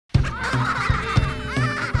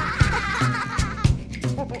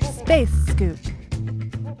Space Scoop.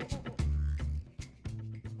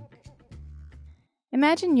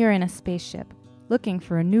 Imagine you're in a spaceship, looking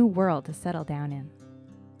for a new world to settle down in.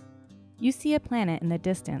 You see a planet in the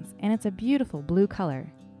distance, and it's a beautiful blue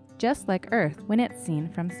color, just like Earth when it's seen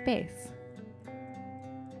from space.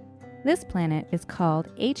 This planet is called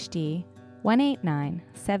HD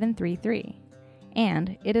 189733,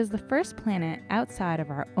 and it is the first planet outside of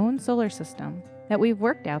our own solar system that we've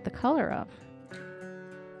worked out the color of.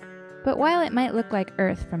 But while it might look like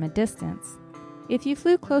Earth from a distance, if you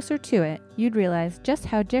flew closer to it, you'd realize just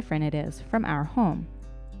how different it is from our home.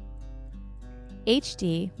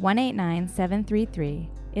 HD 189733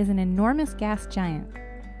 is an enormous gas giant,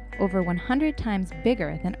 over 100 times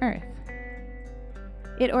bigger than Earth.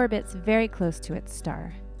 It orbits very close to its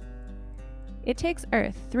star. It takes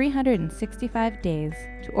Earth 365 days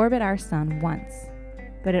to orbit our sun once,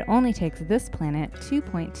 but it only takes this planet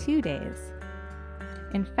 2.2 days.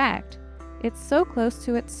 In fact, it's so close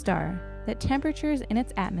to its star that temperatures in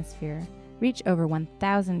its atmosphere reach over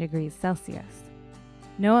 1,000 degrees Celsius.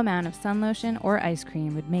 No amount of sun lotion or ice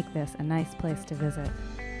cream would make this a nice place to visit.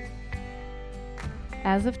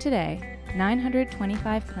 As of today,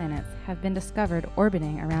 925 planets have been discovered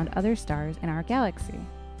orbiting around other stars in our galaxy.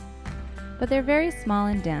 But they're very small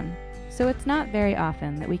and dim, so it's not very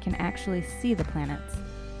often that we can actually see the planets.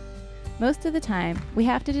 Most of the time, we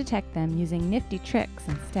have to detect them using nifty tricks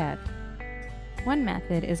instead. One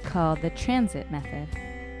method is called the transit method.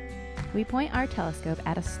 We point our telescope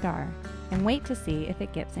at a star and wait to see if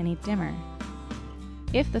it gets any dimmer.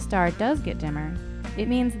 If the star does get dimmer, it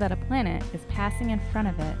means that a planet is passing in front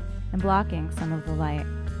of it and blocking some of the light.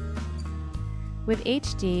 With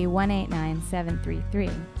HD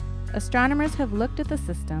 189733, astronomers have looked at the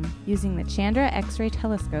system using the Chandra X-ray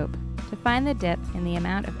telescope to find the dip in the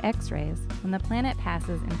amount of X-rays when the planet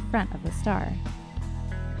passes in front of the star.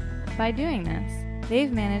 By doing this,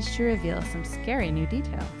 they've managed to reveal some scary new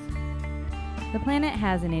details. The planet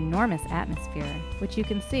has an enormous atmosphere, which you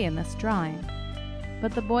can see in this drawing,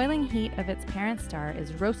 but the boiling heat of its parent star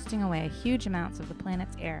is roasting away huge amounts of the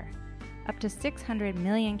planet's air, up to 600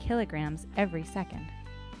 million kilograms every second.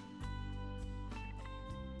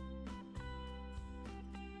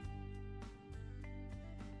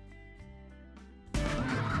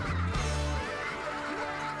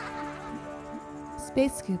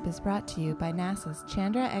 Space Scoop is brought to you by NASA's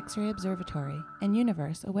Chandra X-ray Observatory and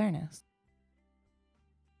Universe Awareness.